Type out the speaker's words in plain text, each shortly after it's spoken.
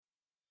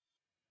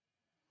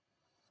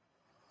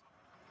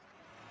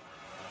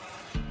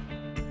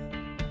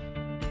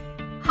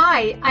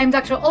Hi, I'm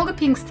Dr. Olga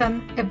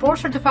Pinkston, a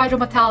board-certified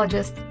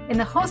rheumatologist and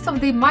the host of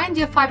the Mind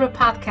Your Fibro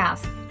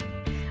podcast.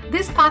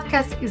 This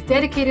podcast is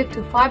dedicated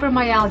to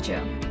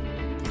fibromyalgia.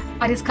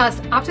 I discuss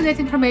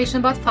up-to-date information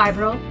about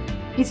fibro,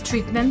 its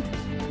treatment,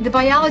 the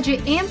biology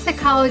and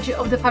psychology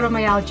of the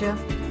fibromyalgia.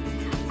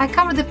 I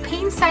cover the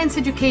pain science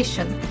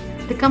education,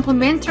 the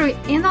complementary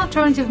and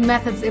alternative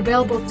methods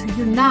available to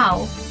you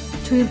now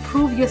to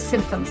improve your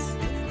symptoms.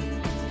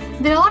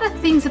 There are a lot of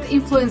things that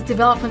influence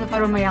development of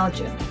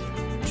fibromyalgia,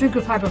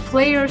 trigger fibro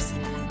flares,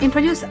 and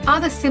produce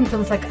other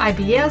symptoms like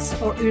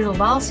IBS or irritable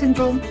bowel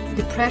syndrome,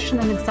 depression,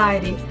 and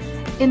anxiety,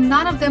 and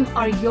none of them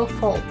are your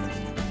fault.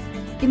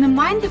 In the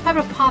Mind Your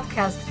Fibro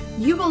podcast,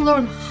 you will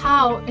learn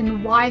how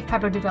and why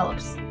fibro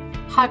develops,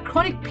 how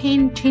chronic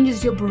pain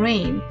changes your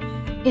brain,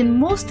 and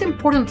most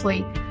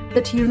importantly,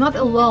 that you're not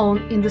alone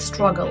in the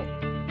struggle,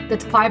 that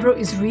fibro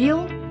is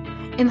real,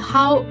 and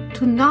how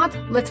to not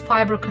let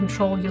fibro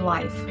control your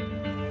life.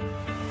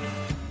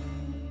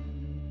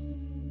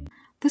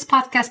 This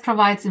podcast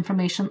provides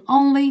information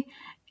only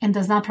and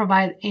does not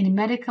provide any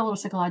medical or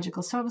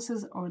psychological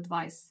services or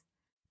advice.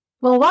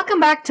 Well, welcome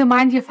back to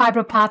Mind Your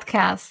Fibro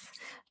podcast.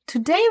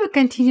 Today we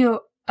continue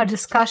a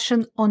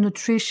discussion on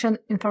nutrition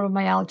in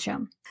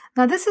fibromyalgia.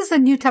 Now, this is a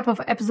new type of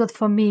episode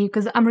for me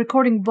because I'm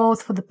recording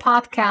both for the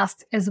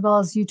podcast as well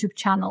as YouTube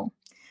channel.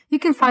 You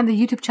can find the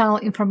YouTube channel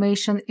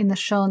information in the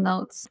show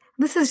notes.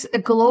 This is a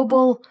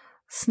global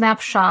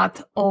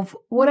snapshot of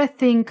what I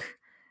think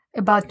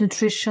about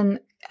nutrition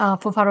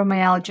for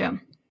fibromyalgia.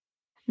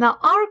 Now,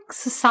 our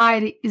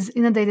society is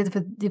inundated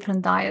with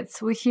different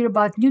diets. We hear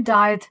about new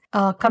diet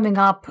coming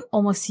up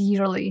almost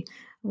yearly.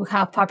 We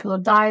have popular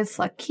diets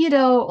like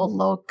keto or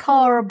low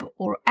carb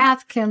or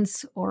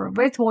Atkins or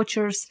Weight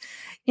Watchers.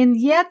 And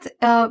yet,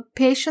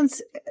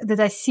 patients that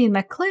I see in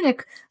my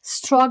clinic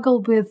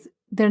struggle with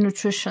their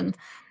nutrition.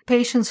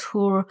 Patients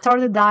who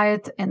start a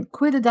diet and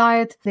quit a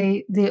diet,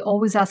 they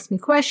always ask me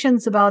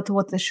questions about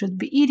what they should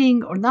be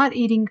eating or not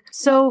eating.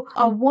 So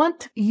I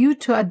want you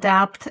to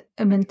adapt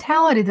a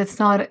mentality that's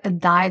not a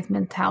diet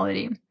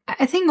mentality.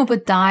 I think of a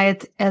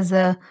diet as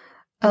a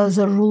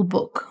rule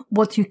book,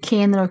 what you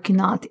can or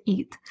cannot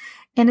eat.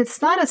 And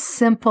it's not as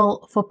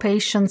simple for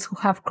patients who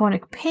have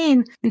chronic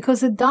pain because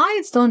the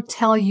diets don't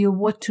tell you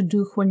what to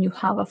do when you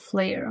have a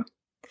flare.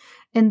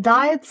 And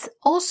diets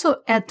also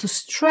add to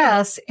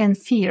stress and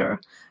fear,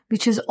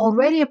 which is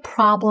already a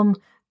problem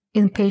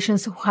in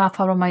patients who have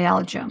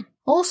fibromyalgia.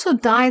 Also,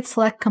 diets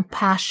lack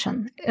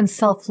compassion and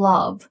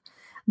self-love.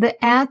 They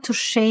add to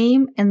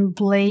shame and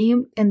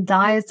blame, and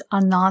diets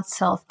are not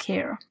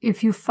self-care.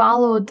 If you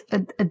followed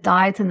a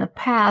diet in the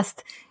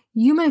past,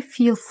 you may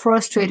feel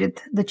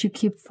frustrated that you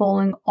keep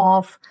falling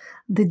off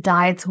the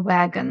diet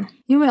wagon.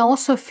 You may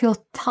also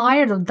feel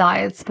tired of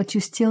diets, but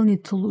you still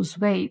need to lose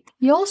weight.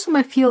 You also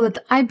may feel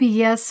that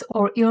IBS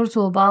or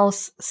irritable bowel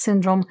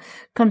syndrome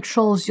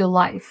controls your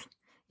life.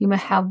 You may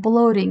have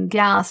bloating,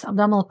 gas,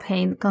 abdominal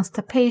pain,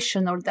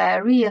 constipation, or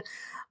diarrhea,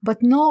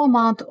 but no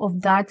amount of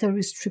dietary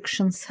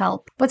restrictions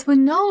help. But we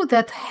know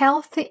that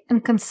healthy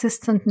and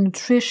consistent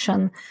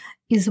nutrition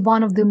is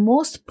one of the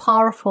most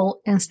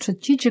powerful and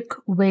strategic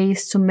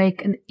ways to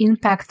make an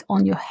impact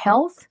on your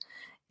health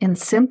and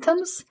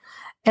symptoms,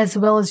 as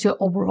well as your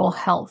overall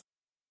health,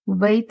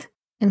 weight,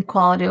 and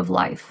quality of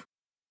life.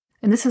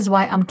 And this is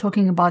why I'm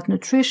talking about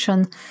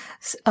nutrition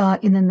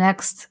in the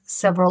next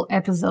several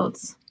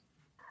episodes.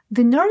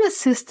 The nervous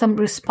system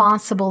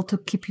responsible to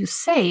keep you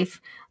safe,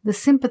 the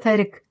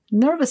sympathetic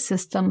nervous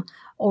system,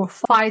 or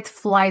fight,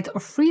 flight, or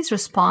freeze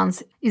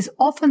response, is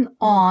often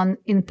on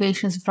in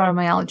patients with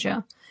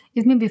fibromyalgia.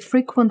 It may be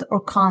frequent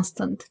or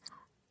constant,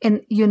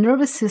 and your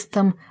nervous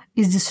system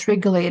is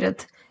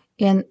dysregulated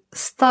and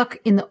stuck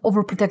in the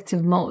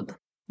overprotective mode.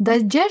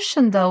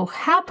 Digestion, though,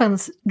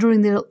 happens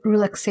during the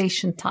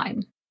relaxation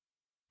time.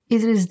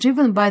 It is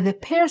driven by the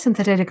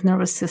parasympathetic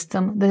nervous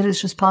system that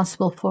is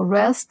responsible for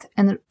rest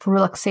and for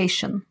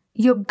relaxation.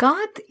 Your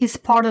gut is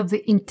part of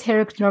the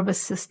enteric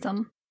nervous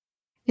system.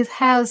 It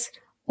has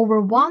over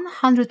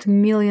 100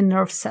 million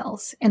nerve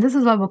cells, and this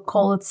is why we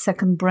call it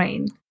second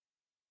brain.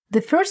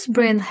 The first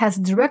brain has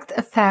direct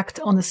effect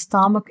on the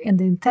stomach and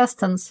the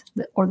intestines,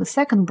 or the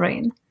second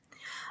brain.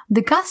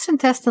 The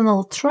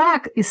gastrointestinal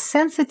tract is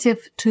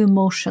sensitive to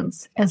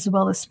emotions as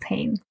well as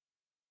pain.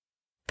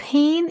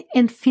 Pain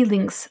and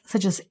feelings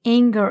such as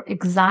anger,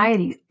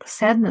 anxiety,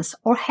 sadness,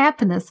 or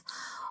happiness,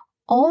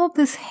 all of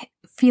these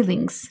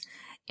feelings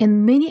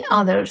and many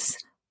others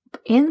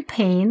in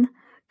pain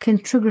can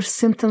trigger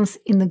symptoms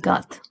in the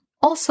gut.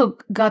 Also,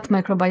 gut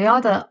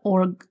microbiota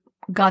or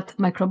gut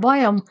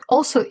microbiome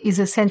also is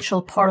an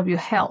essential part of your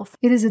health.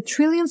 It is the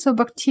trillions of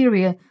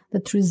bacteria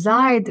that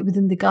reside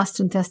within the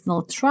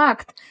gastrointestinal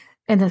tract,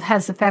 and it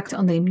has effect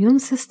on the immune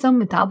system,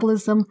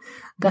 metabolism,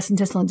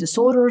 gastrointestinal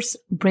disorders,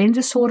 brain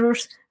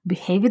disorders,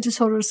 behavior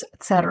disorders,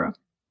 etc.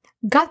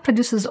 Gut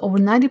produces over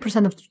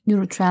 90% of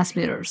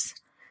neurotransmitters,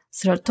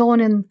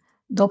 serotonin,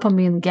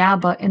 dopamine,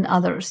 GABA, and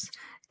others,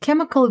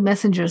 chemical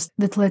messengers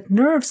that let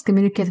nerves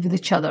communicate with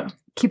each other,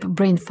 keep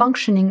brain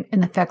functioning,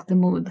 and affect the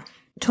mood.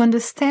 To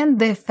understand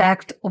the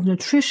effect of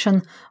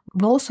nutrition,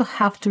 we also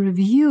have to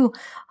review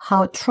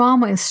how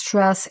trauma and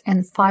stress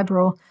and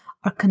fibro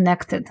are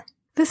connected.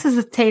 This is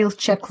a TAIL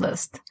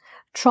checklist,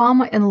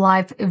 Trauma and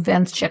Life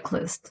Events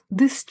Checklist.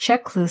 This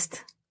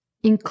checklist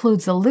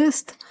includes a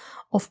list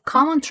of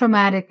common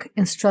traumatic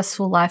and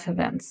stressful life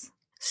events.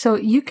 So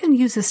you can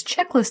use this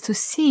checklist to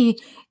see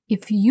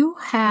if you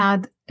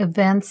had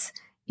events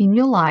in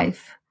your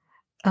life,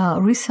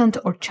 recent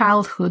or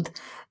childhood,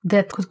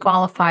 that could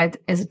qualify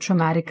as a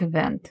traumatic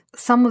event.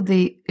 Some of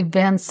the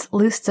events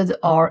listed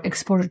are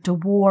exposure to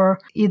war,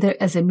 either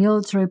as a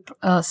military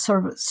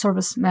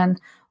serviceman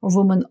or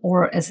woman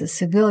or as a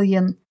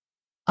civilian,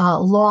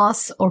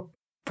 loss or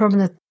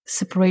permanent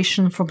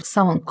separation from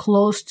someone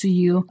close to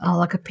you,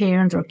 like a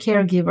parent or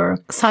caregiver,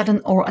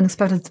 sudden or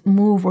unexpected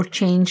move or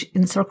change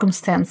in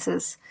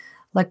circumstances,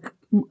 like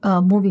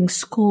moving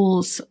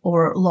schools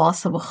or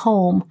loss of a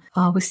home.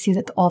 We see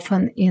that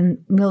often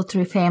in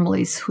military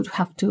families who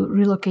have to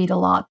relocate a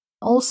lot.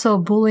 Also,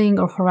 bullying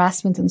or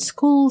harassment in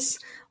schools,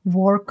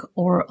 work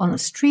or on a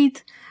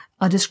street,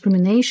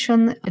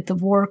 discrimination at the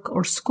work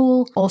or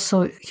school,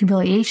 also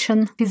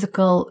humiliation,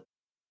 physical,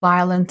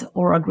 violent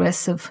or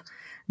aggressive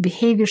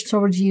behaviors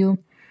toward you,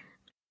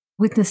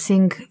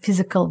 witnessing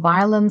physical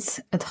violence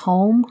at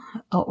home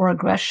or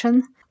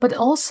aggression, but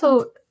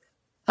also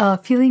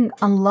feeling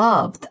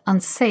unloved,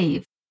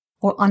 unsafe,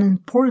 or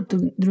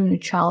unimportant during your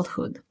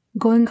childhood,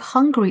 going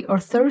hungry or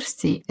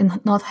thirsty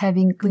and not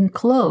having clean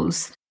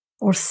clothes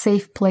or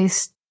safe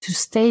place to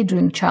stay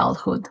during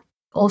childhood.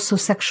 Also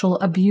sexual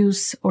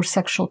abuse or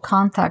sexual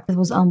contact that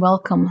was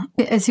unwelcome.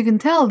 As you can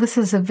tell, this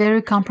is a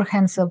very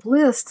comprehensive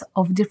list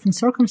of different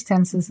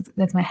circumstances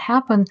that may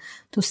happen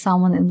to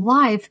someone in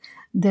life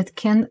that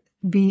can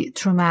be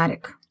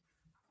traumatic.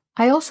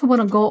 I also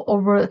want to go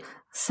over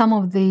some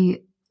of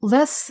the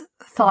less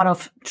thought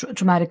of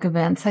traumatic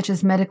events, such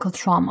as medical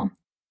trauma.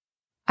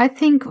 I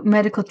think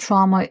medical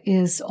trauma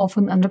is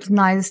often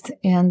unrecognized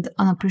and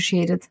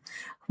unappreciated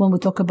when we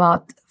talk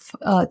about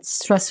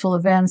stressful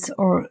events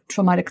or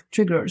traumatic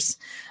triggers.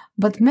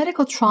 But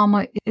medical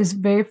trauma is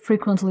very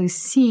frequently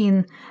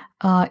seen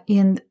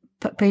in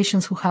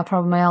patients who have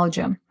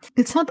fibromyalgia.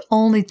 It's not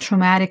only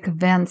traumatic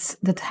events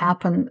that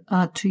happen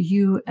to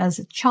you as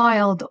a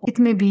child. It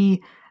may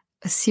be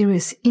a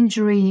serious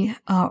injury,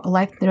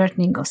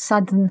 life-threatening or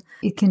sudden.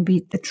 It can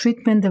be a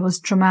treatment that was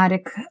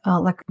traumatic,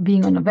 like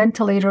being on a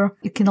ventilator.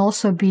 It can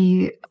also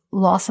be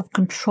loss of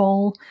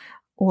control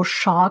or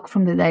shock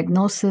from the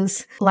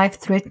diagnosis,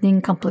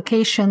 life-threatening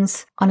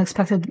complications,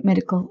 unexpected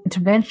medical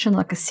intervention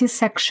like a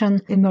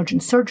C-section,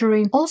 emergent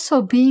surgery.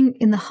 Also, being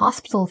in the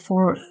hospital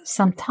for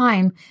some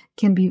time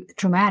can be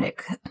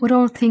traumatic. We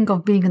don't think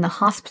of being in the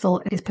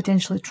hospital as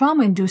potentially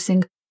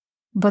trauma-inducing,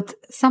 but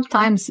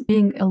sometimes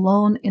being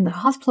alone in the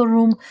hospital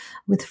room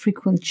with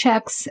frequent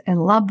checks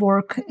and lab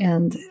work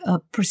and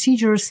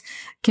procedures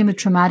can be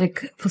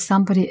traumatic for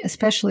somebody,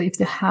 especially if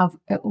they have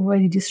an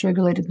already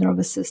dysregulated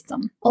nervous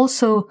system.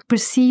 Also,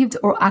 perceived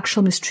or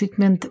actual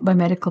mistreatment by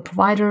medical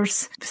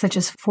providers, such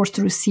as forced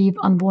to receive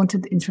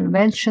unwanted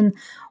intervention,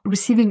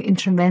 receiving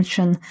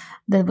intervention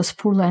that was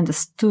poorly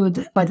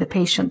understood by the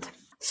patient.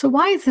 So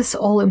why is this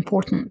all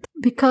important?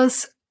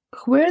 Because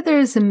where there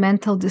is a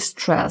mental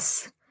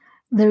distress,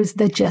 there is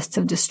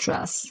digestive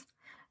distress.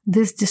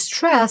 This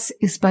distress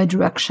is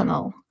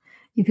bidirectional.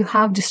 If you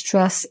have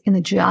distress in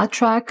the GI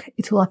tract,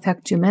 it will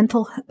affect your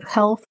mental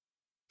health.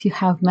 If you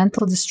have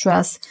mental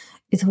distress,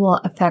 it will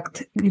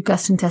affect your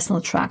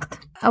gastrointestinal tract.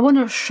 I want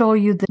to show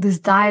you this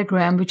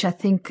diagram, which I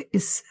think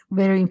is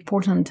very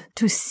important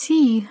to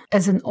see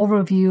as an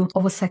overview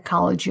of the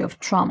psychology of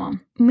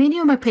trauma. Many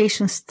of my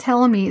patients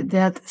tell me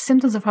that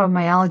symptoms of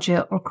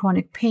fibromyalgia or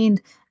chronic pain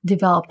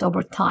developed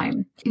over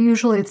time.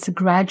 Usually it's a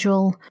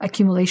gradual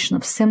accumulation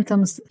of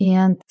symptoms,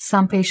 and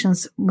some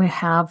patients may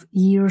have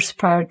years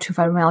prior to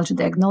fibromyalgia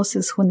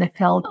diagnosis when they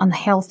felt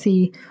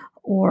unhealthy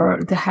or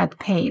they had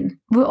pain.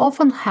 We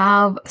often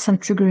have some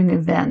triggering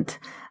event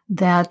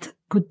that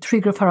could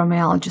trigger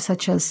fibromyalgia,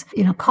 such as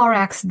car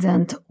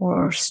accident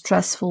or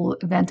stressful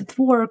event at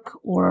work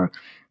or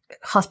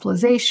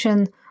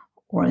hospitalization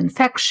or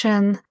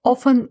infection.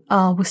 Often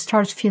we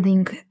start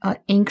feeling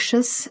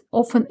anxious.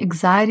 Often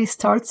anxiety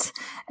starts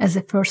as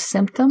a first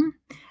symptom,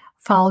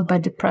 followed by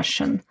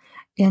depression.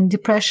 And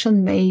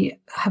depression may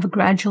have a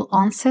gradual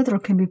onset or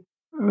can be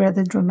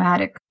rather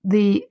dramatic.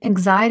 The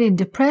anxiety and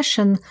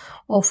depression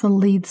often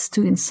leads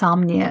to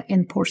insomnia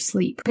and poor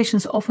sleep.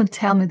 Patients often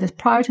tell me that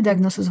prior to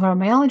diagnosis of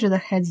fibromyalgia, they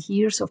had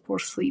years of poor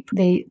sleep.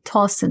 They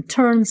tossed and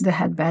turned, they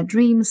had bad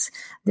dreams,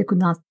 they could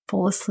not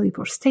fall asleep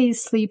or stay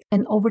asleep,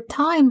 and over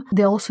time,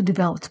 they also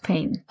developed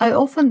pain. I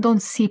often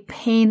don't see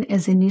pain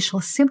as the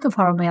initial symptom of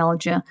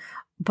fibromyalgia,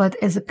 but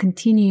as a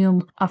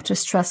continuum after a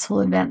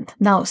stressful event.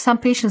 Now, some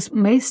patients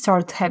may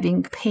start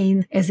having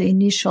pain as an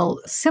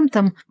initial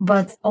symptom,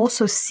 but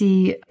also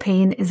see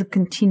pain as a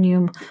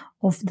continuum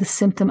of the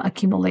symptom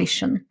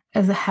accumulation.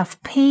 As they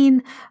have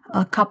pain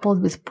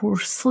coupled with poor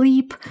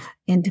sleep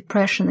and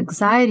depression,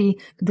 anxiety,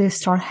 they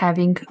start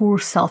having poor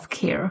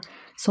self-care.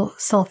 So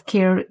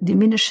self-care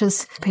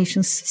diminishes.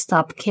 Patients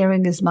stop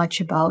caring as much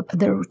about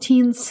their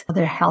routines,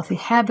 their healthy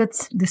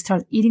habits. They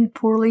start eating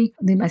poorly.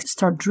 They might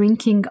start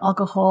drinking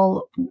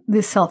alcohol.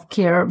 This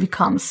self-care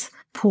becomes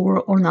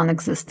poor or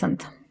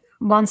non-existent.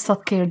 Once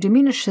self-care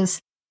diminishes,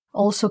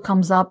 also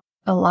comes up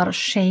a lot of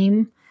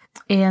shame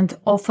and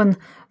often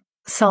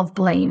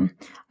self-blame.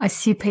 I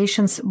see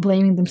patients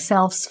blaming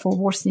themselves for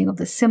worsening of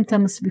the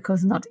symptoms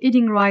because they're not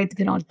eating right,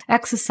 they're not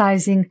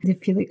exercising, they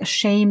feel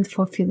ashamed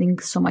for feeling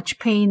so much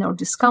pain or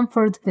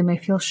discomfort. They may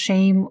feel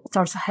shame,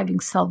 starts having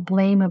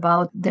self-blame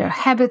about their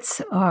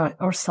habits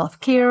or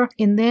self-care,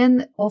 and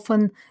then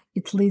often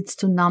it leads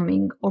to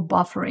numbing or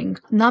buffering.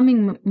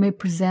 Numbing may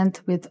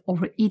present with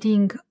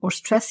overeating or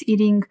stress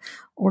eating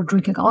or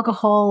drinking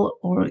alcohol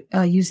or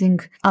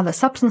using other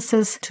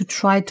substances to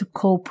try to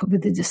cope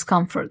with the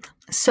discomfort.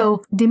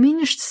 So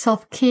diminished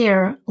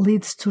self-care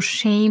leads to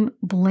shame,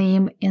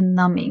 blame, and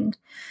numbing.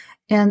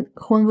 And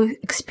when we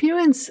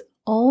experience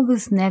all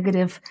these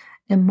negative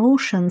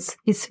emotions,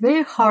 it's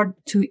very hard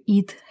to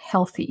eat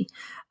healthy.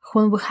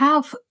 When we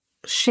have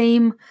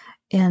shame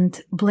and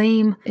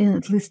blame and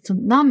it leads to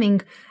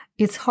numbing,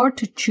 it's hard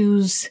to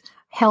choose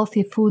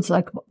healthy foods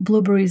like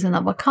blueberries and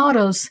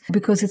avocados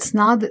because it's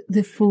not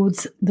the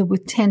foods that we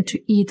tend to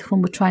eat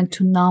when we're trying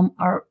to numb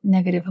our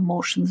negative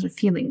emotions or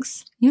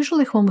feelings.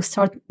 Usually when we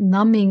start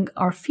numbing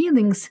our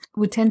feelings,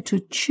 we tend to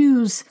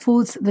choose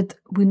foods that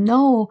we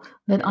know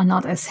that are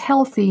not as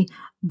healthy,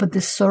 but they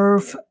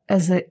serve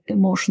as an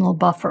emotional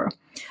buffer.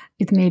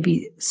 It may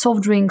be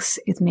soft drinks,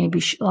 it may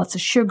be lots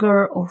of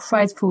sugar or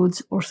fried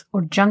foods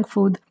or junk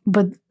food,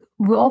 but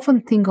we often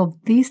think of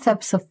these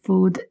types of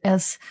food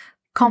as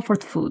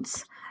comfort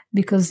foods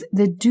because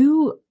they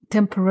do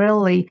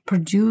temporarily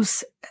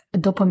produce a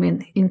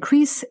dopamine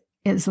increase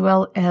as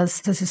well as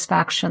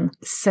satisfaction,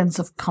 sense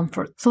of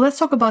comfort. So let's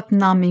talk about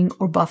numbing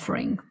or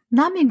buffering.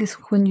 Numbing is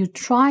when you're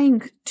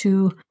trying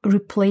to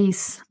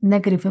replace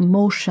negative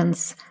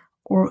emotions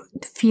or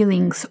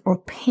feelings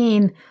or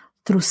pain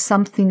through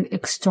something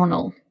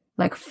external,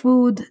 like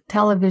food,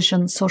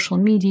 television, social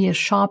media,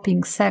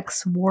 shopping,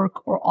 sex,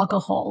 work, or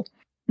alcohol.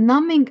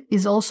 Numbing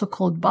is also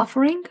called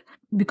buffering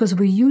because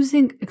we're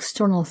using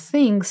external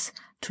things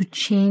to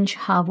change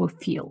how we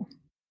feel.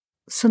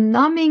 So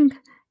numbing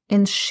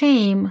and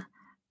shame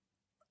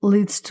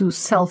leads to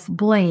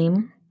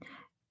self-blame.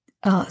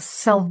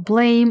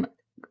 Self-blame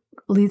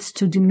leads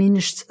to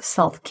diminished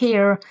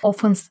self-care.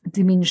 Often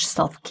diminished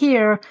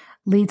self-care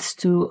leads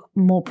to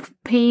more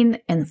pain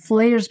and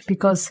flares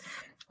because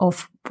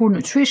of poor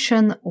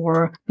nutrition,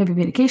 or maybe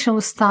medication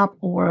was stopped,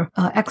 or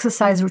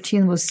exercise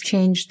routine was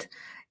changed.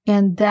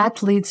 And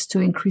that leads to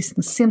increase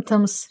in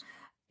symptoms.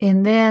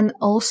 And then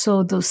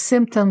also those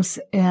symptoms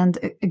and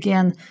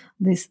again,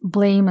 this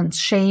blame and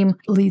shame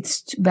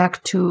leads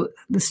back to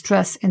the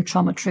stress and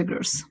trauma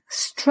triggers.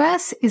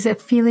 Stress is a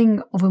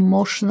feeling of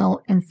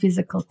emotional and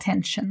physical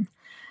tension.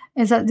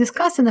 As I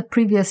discussed in the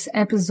previous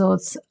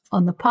episodes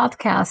on the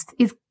podcast,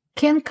 it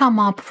can come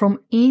up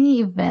from any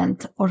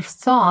event or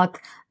thought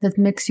that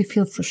makes you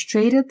feel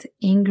frustrated,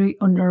 angry,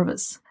 or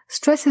nervous.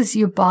 Stress is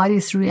your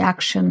body's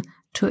reaction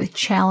to a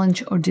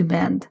challenge or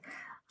demand,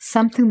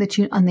 something that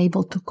you're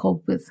unable to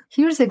cope with.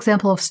 Here's an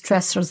example of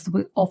stressors that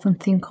we often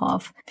think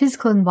of: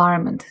 physical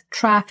environment,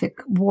 traffic,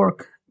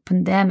 work,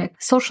 pandemic,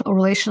 social or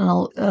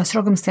relational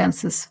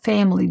circumstances,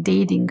 family,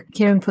 dating,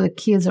 caring for the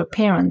kids or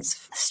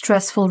parents,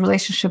 stressful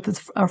relationship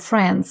with our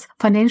friends,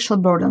 financial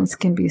burdens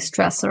can be a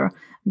stressor,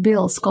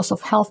 bills, cost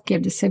of healthcare,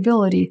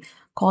 disability,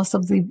 cost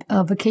of the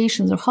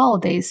vacations or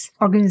holidays,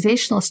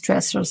 organizational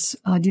stressors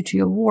due to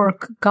your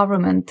work,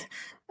 government,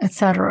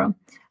 etc.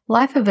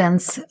 Life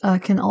events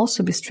can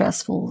also be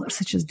stressful,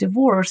 such as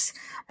divorce,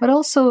 but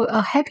also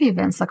happy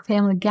events like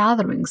family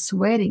gatherings,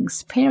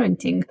 weddings,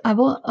 parenting. I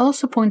will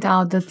also point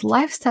out that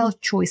lifestyle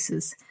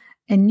choices,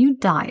 a new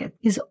diet,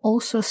 is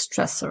also a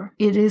stressor.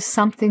 It is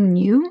something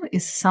new,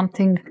 is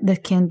something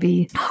that can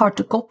be hard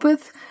to cope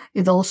with.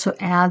 It also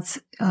adds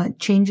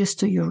changes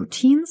to your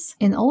routines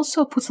and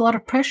also puts a lot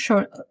of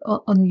pressure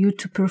on you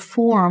to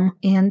perform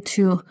and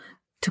to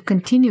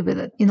continue with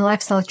it. In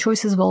lifestyle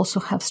choices, we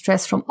also have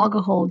stress from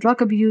alcohol,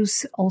 drug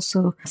abuse.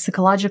 Also,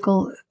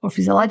 psychological or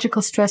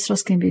physiological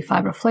stressors can be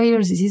fiber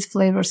flares, disease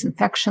flavors,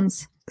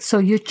 infections. So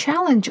your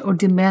challenge or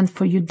demand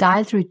for your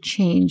dietary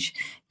change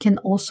can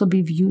also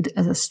be viewed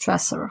as a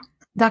stressor.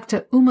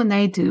 Dr. Uma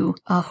Naidu,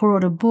 who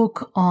wrote a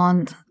book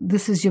on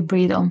This Is Your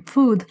Brain on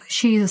Food,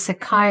 she is a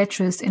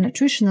psychiatrist and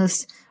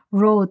nutritionist,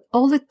 wrote,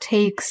 all it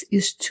takes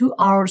is 2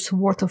 hours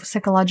worth of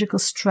psychological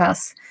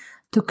stress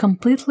to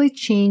completely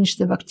change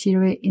the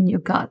bacteria in your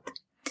gut.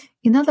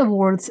 In other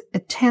words, a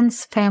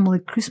tense family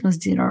Christmas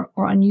dinner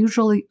or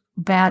unusually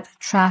bad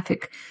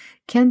traffic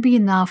can be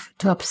enough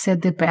to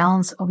upset the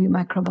balance of your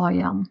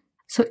microbiome.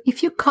 So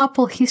if you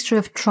couple history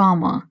of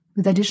trauma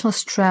with additional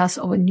stress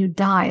of a new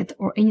diet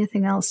or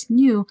anything else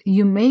new,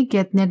 you may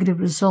get negative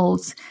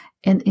results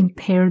and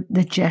impaired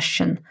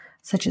digestion,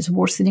 such as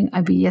worsening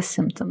IBS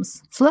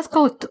symptoms. So let's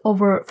go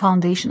over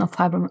foundation of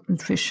fiber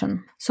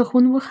nutrition. So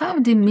when we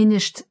have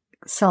diminished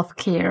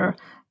self-care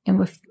and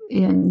we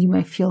and you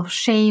may feel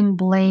shame,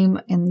 blame,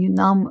 and you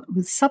numb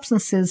with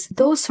substances,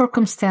 those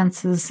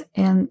circumstances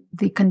and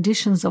the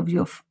conditions of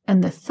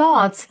and the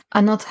thoughts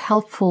are not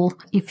helpful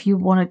if you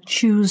want to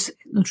choose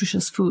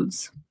nutritious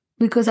foods.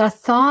 Because our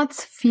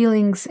thoughts,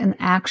 feelings, and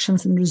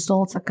actions and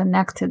results are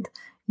connected.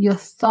 Your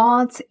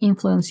thoughts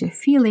influence your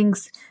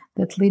feelings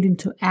that lead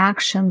into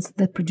actions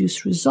that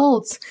produce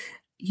results.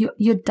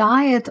 Your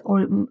diet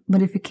or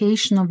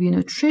modification of your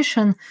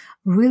nutrition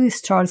really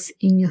starts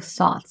in your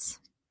thoughts.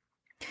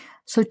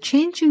 So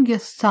changing your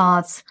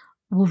thoughts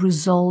will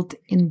result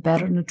in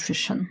better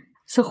nutrition.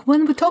 So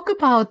when we talk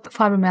about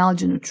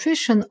fibromyalgia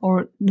nutrition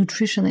or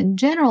nutrition in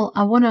general,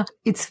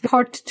 it's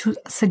hard to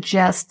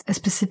suggest a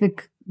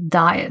specific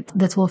diet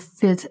that will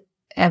fit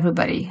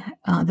everybody,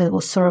 that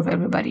will serve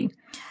everybody.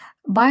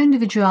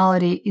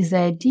 Bioindividuality is the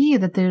idea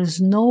that there is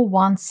no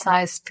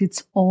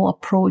one-size-fits-all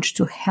approach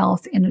to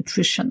health and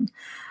nutrition,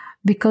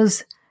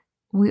 because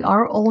we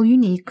are all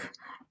unique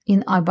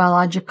in our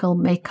biological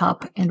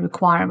makeup and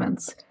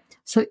requirements.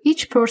 So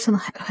each person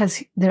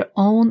has their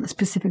own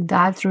specific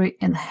dietary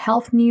and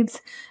health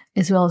needs,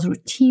 as well as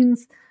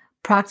routines,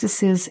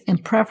 practices,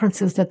 and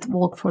preferences that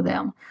work for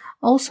them.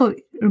 Also,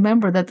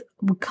 remember that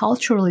we're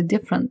culturally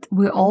different.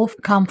 We all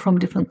come from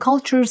different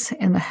cultures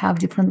and we have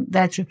different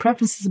dietary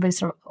preferences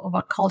based on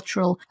our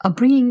cultural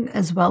upbringing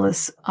as well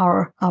as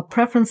our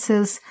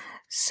preferences.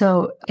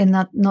 So, and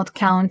not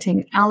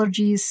counting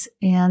allergies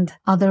and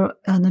other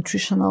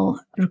nutritional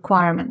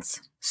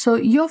requirements. So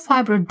your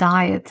fiber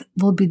diet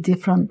will be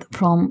different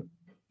from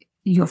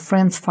your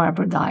friend's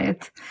fiber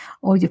diet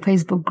or your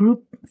Facebook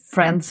group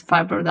friend's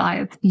fiber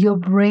diet. Your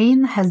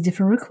brain has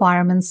different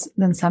requirements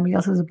than somebody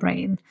else's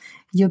brain.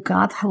 Your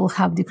gut will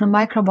have different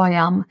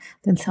microbiome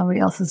than somebody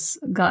else's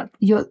gut.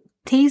 Your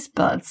taste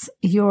buds,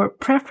 your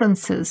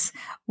preferences,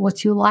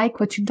 what you like,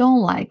 what you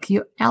don't like,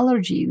 your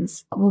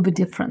allergies will be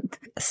different.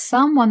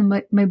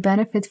 Someone may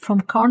benefit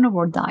from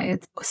carnivore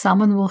diet.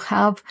 Someone will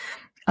have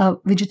a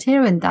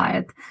vegetarian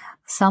diet.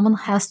 Someone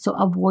has to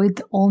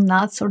avoid all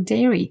nuts or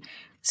dairy.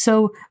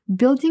 So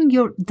building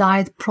your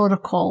diet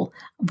protocol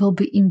will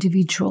be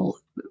individual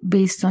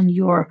based on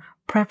your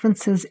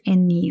preferences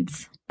and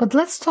needs. But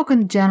let's talk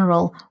in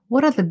general,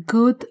 what are the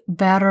good,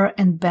 better,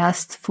 and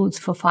best foods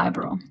for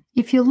fibro?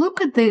 If you look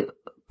at the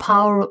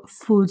power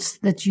foods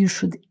that you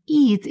should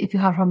eat if you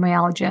have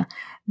fibromyalgia,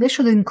 they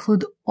should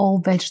include all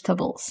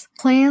vegetables.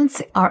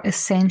 Plants are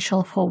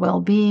essential for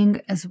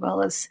well-being as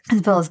well as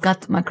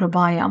gut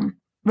microbiome.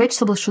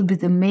 Vegetables should be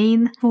the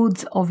main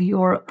foods of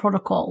your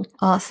protocol.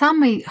 Some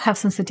may have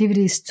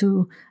sensitivities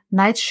to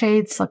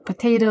nightshades like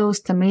potatoes,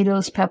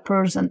 tomatoes,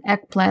 peppers, and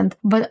eggplant,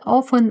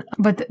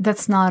 but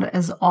that's not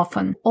as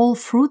often. All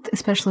fruit,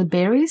 especially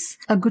berries,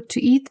 are good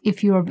to eat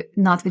if you're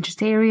not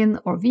vegetarian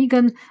or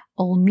vegan.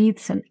 All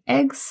meats and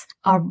eggs.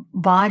 Our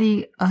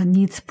body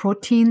needs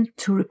protein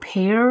to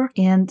repair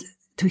and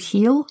to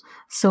heal.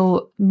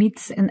 So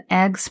meats and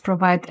eggs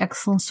provide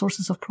excellent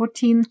sources of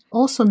protein.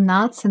 Also,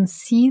 nuts and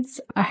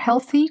seeds are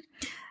healthy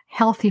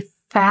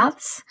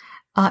fats,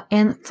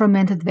 and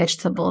fermented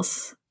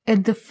vegetables.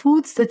 And the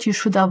foods that you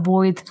should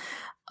avoid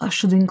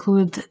should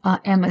include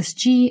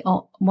MSG,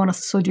 or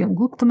monosodium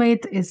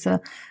glutamate, is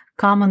a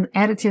common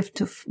additive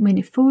to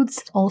many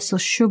foods. Also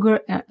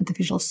sugar and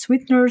artificial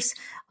sweeteners.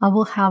 I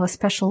will have a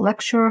special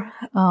lecture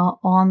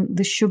on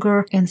the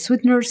sugar and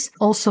sweeteners.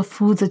 Also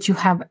foods that you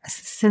have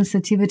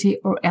sensitivity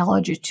or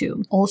allergy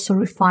to. Also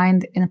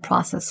refined and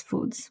processed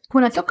foods.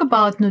 When I talk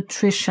about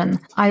nutrition,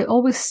 I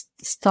always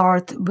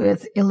start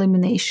with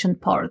elimination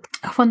part.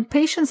 When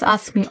patients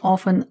ask me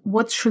often,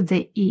 what should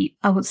they eat?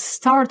 I would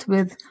start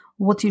with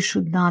what you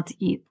should not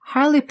eat.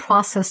 Highly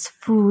processed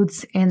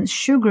foods and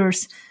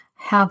sugars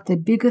have the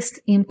biggest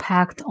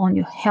impact on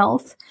your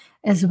health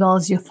as well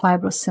as your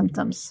fibro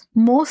symptoms.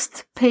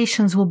 Most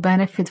patients will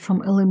benefit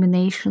from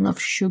elimination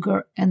of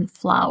sugar and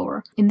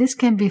flour. And this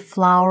can be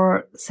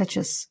flour such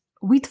as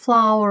wheat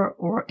flour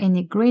or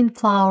any grain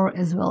flour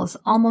as well as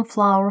almond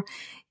flour,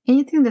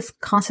 anything that's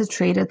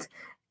concentrated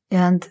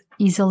and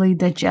easily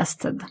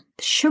digested.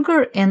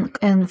 Sugar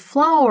and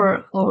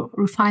flour or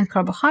refined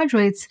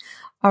carbohydrates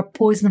are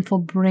poison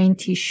for brain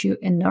tissue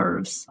and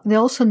nerves. They're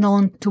also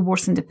known to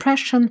worsen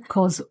depression,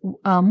 cause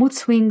mood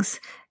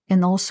swings,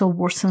 and also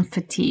worsen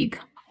fatigue.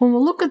 When we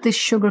look at the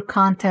sugar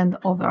content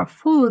of our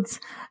foods,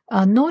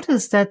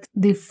 notice that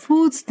the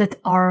foods that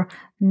are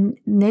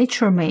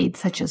nature-made,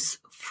 such as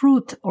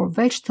fruit or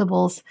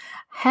vegetables,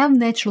 have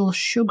natural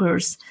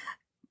sugars,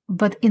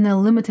 but in a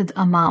limited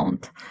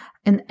amount.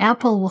 An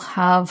apple will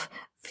have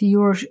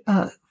fewer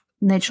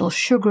natural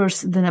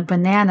sugars than a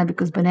banana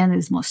because banana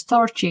is more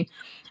starchy.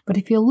 But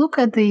if you look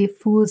at the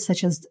foods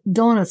such as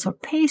donuts or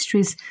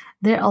pastries,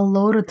 they are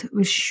loaded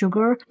with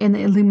sugar, and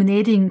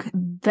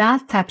eliminating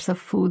that types of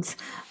foods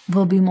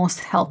will be most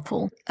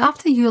helpful.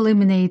 After you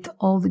eliminate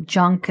all the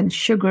junk and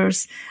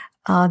sugars,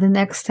 the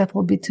next step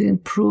will be to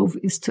improve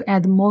is to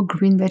add more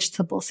green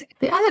vegetables.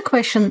 The other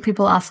question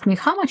people ask me,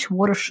 how much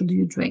water should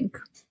you drink?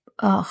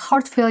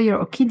 Heart failure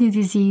or kidney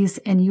disease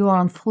and you are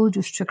on fluid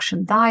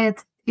restriction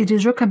diet, it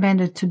is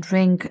recommended to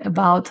drink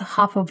about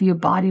half of your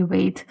body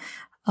weight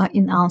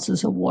in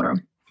ounces of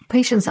water.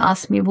 Patients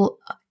ask me, well,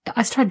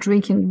 I start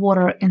drinking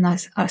water and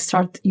I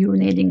start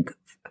urinating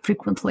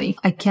frequently.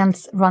 I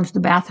can't run to the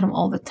bathroom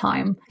all the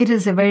time. It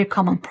is a very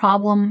common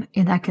problem,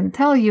 and I can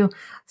tell you,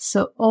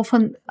 so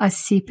often I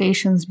see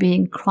patients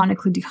being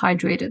chronically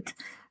dehydrated.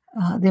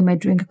 They may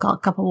drink a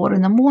cup of water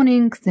in the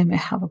morning. They may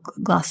have a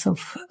glass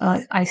of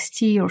iced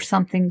tea or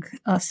something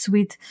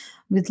sweet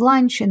with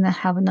lunch, and then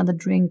have another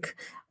drink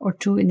or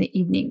two in the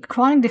evening.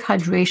 Chronic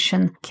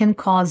dehydration can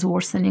cause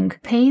worsening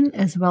pain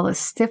as well as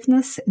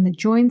stiffness in the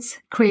joints,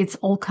 creates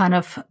all kind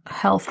of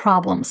health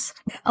problems.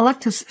 I like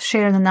to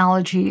share an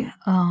analogy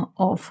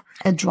of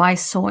a dry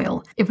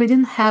soil. If we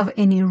didn't have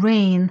any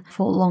rain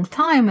for a long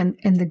time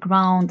and the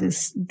ground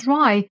is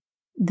dry,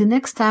 the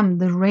next time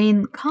the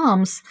rain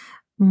comes,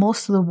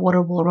 most of the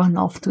water will run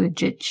off to a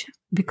ditch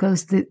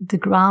because the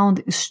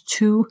ground is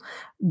too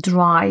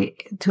dry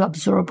to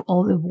absorb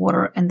all the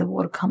water, and the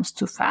water comes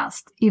too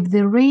fast. If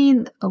the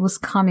rain was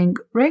coming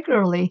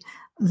regularly,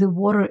 the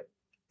water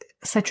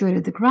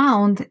saturated the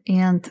ground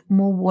and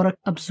more water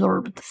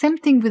absorbed. Same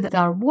thing with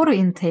our water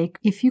intake.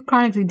 If you're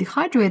chronically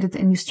dehydrated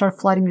and you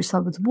start flooding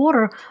yourself with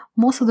water,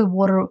 most of the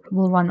water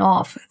will run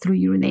off through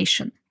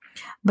urination.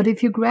 But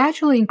if you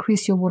gradually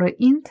increase your water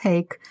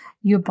intake,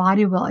 your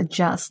body will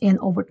adjust, and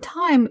over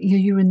time, your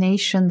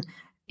urination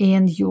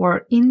and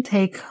your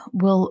intake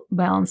will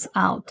balance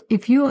out.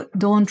 If you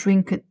don't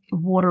drink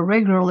water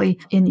regularly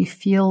and you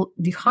feel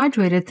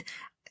dehydrated,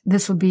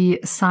 this will be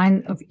a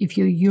sign of if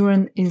your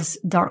urine is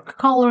dark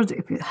colored,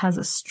 if it has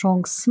a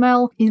strong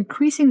smell.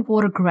 Increasing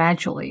water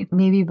gradually,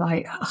 maybe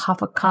by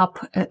half a cup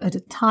at a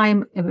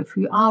time every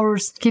few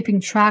hours,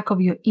 keeping track of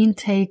your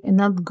intake and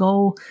not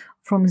go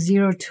from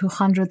 0 to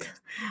 100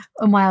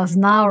 miles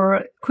an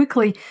hour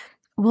quickly,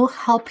 will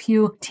help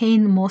you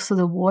retain most of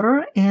the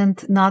water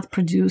and not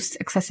produce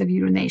excessive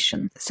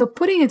urination. So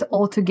putting it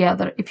all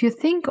together, if you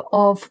think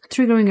of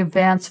triggering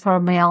events for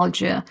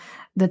fibromyalgia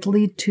that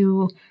lead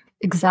to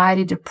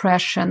anxiety,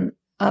 depression,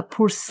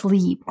 poor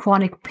sleep,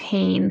 chronic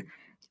pain,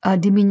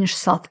 diminished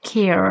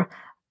self-care,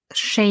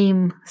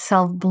 shame,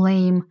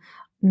 self-blame,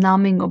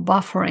 numbing or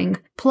buffering,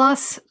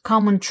 plus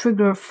common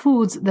trigger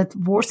foods that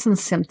worsen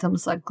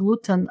symptoms like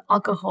gluten,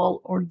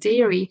 alcohol, or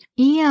dairy,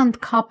 and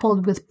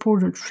coupled with poor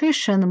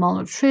nutrition,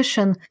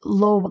 malnutrition,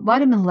 low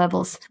vitamin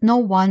levels, no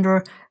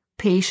wonder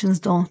patients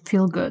don't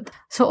feel good.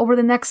 So over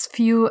the next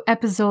few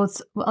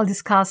episodes, I'll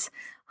discuss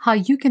how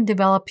you can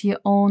develop your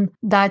own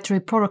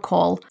dietary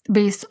protocol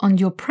based on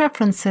your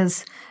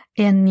preferences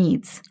and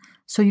needs.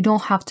 So you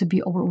don't have to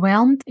be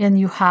overwhelmed and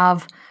you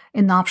have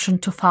an option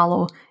to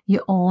follow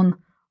your own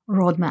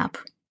roadmap.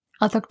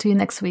 I'll talk to you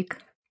next week.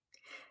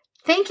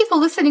 Thank you for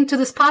listening to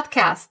this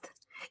podcast.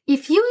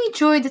 If you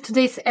enjoyed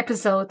today's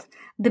episode,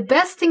 the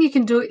best thing you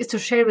can do is to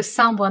share with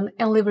someone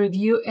and leave a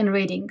review and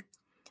rating.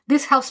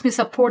 This helps me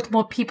support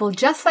more people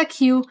just like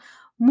you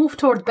move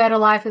toward better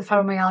life with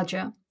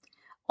fibromyalgia.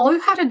 All you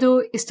have to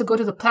do is to go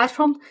to the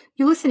platform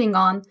you're listening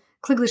on,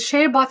 click the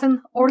share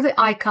button or the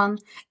icon,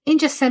 and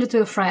just send it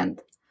to a friend.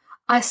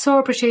 I so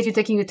appreciate you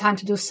taking your time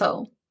to do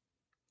so.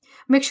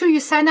 Make sure you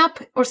sign up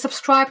or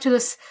subscribe to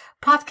this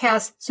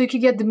podcast so you can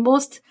get the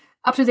most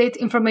up-to-date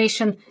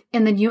information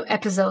in the new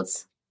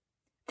episodes.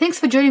 Thanks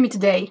for joining me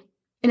today,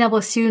 and I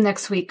will see you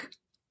next week.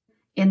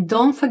 And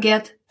don't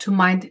forget to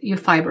mind your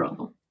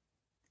fibro.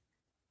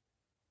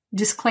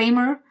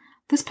 Disclaimer,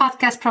 this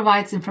podcast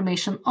provides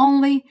information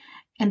only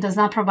and does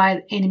not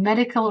provide any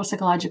medical or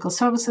psychological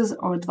services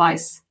or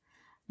advice.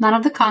 None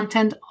of the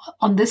content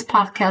on this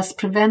podcast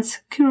prevents,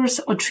 cures,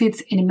 or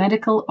treats any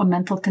medical or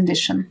mental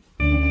condition.